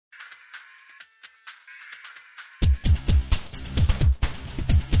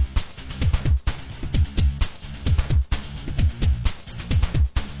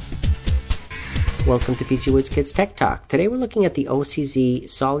Welcome to PC Woods Kids Tech Talk. Today we're looking at the OCZ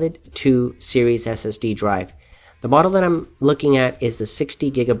Solid 2 Series SSD drive. The model that I'm looking at is the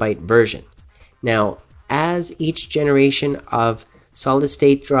 60GB version. Now, as each generation of solid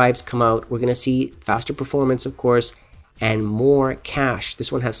state drives come out, we're going to see faster performance, of course, and more cache.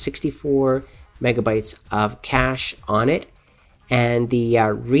 This one has 64 megabytes of cache on it, and the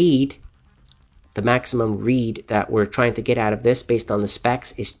maximum read that we're trying to get out of this based on the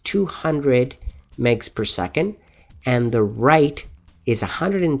specs is 200 megs per second, and the write is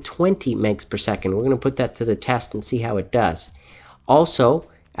 120 megs per second. We're going to put that to the test and see how it does. Also,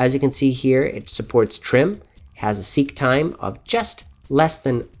 as you can see here, it supports trim, has a seek time of just less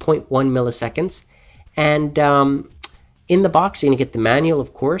than 0.1 milliseconds, and in the box you're going to get the manual,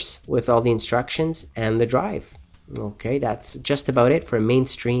 of course, with all the instructions and the drive. Okay, that's just about it for a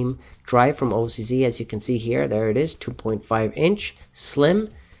mainstream drive from OCZ. As you can see here, there it is, 2.5 inch, slim,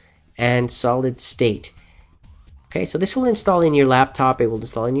 and solid state. Okay, so this will install in your laptop, it will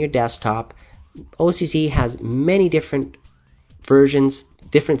install in your desktop. OCZ has many different versions,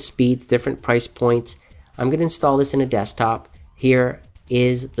 different speeds, different price points. I'm going to install this in a desktop. Here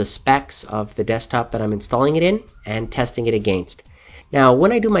is the specs of the desktop that I'm installing it in and testing it against. Now,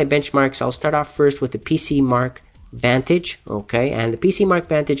 when I do my benchmarks, I'll start off first with the PC Mark Vantage. Okay, and the PC Mark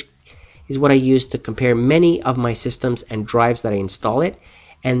Vantage is what I use to compare many of my systems and drives that I install it.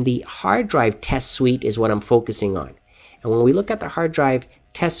 And the hard drive test suite is what I'm focusing on. And when we look at the hard drive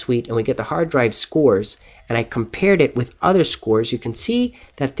test suite and we get the hard drive scores, and I compared it with other scores, you can see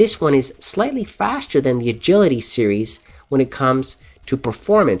that this one is slightly faster than the Agility series when it comes to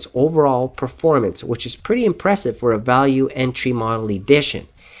performance, overall performance, which is pretty impressive for a value entry model edition.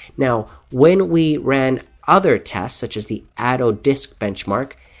 Now, when we ran other tests, such as the Atto disk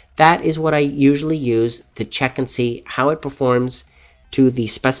benchmark, that is what I usually use to check and see how it performs to the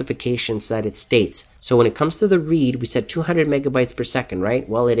specifications that it states. So when it comes to the read, we said 200 megabytes per second, right?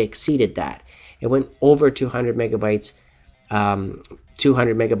 Well, it exceeded that. It went over 200 megabytes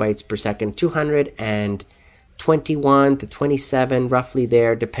per second, 221 to 27, roughly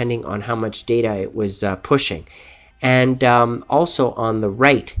there, depending on how much data it was pushing. And also on the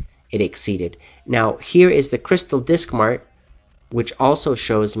write, it exceeded. Now, here is the Crystal Disk Mart, which also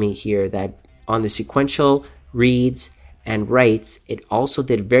shows me here that on the sequential reads and writes, it also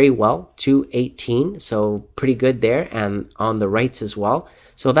did very well, 218, so pretty good there, and on the writes as well.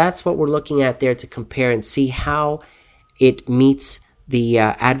 So that's what we're looking at there to compare and see how it meets the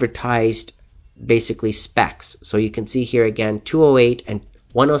advertised basically specs. So you can see here again 208 and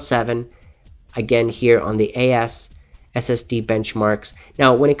 107 again here on the AS SSD benchmarks.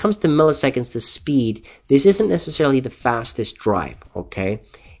 Now when it comes to milliseconds to speed, this isn't necessarily the fastest drive. Okay,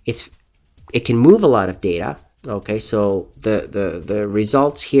 it can move a lot of data. Okay, so the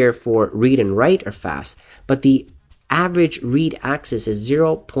results here for read and write are fast, but the average read access is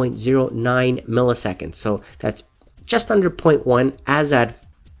 0.09 milliseconds, so that's just under 0.1 as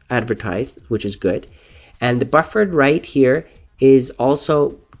advertised, which is good. And the buffered write here is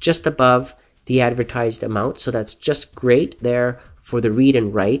also just above the advertised amount, so that's just great there for the read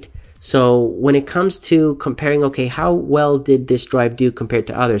and write. So when it comes to comparing, okay, how well did this drive do compared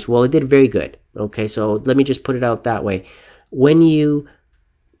to others? Well, it did very good. Okay, so let me just put it out that way. When you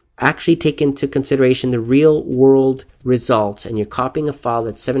actually take into consideration the real world results and you're copying a file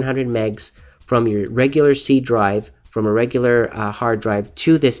that's 700 megs from your regular C drive, from a regular hard drive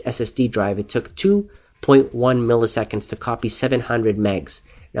to this SSD drive, it took 2.1 milliseconds to copy 700 megs.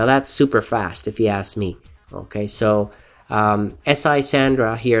 Now that's super fast if you ask me. Okay, so SI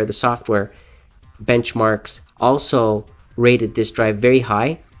Sandra here, the software benchmarks, also rated this drive very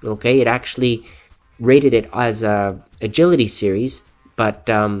high. Okay, it actually rated it as a Agility series, but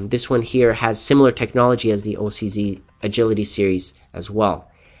this one here has similar technology as the OCZ Agility series as well.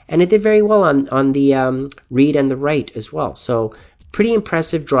 And it did very well on the read and the write as well. So pretty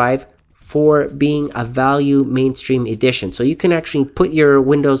impressive drive for being a value mainstream edition. So you can actually put your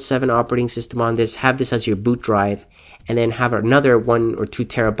Windows 7 operating system on this, have this as your boot drive, and then have another 1 or 2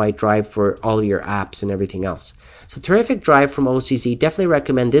 terabyte drive for all of your apps and everything else. So terrific drive from OCZ. Definitely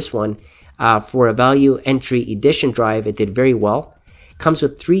recommend this one for a value entry edition drive. It did very well. Comes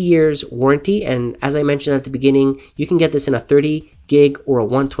with 3 years warranty, and as I mentioned at the beginning, you can get this in a 30 gig or a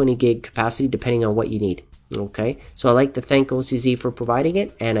 120 gig capacity depending on what you need. Okay, so I'd like to thank OCZ for providing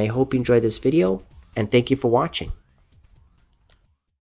it, and I hope you enjoyed this video, and thank you for watching.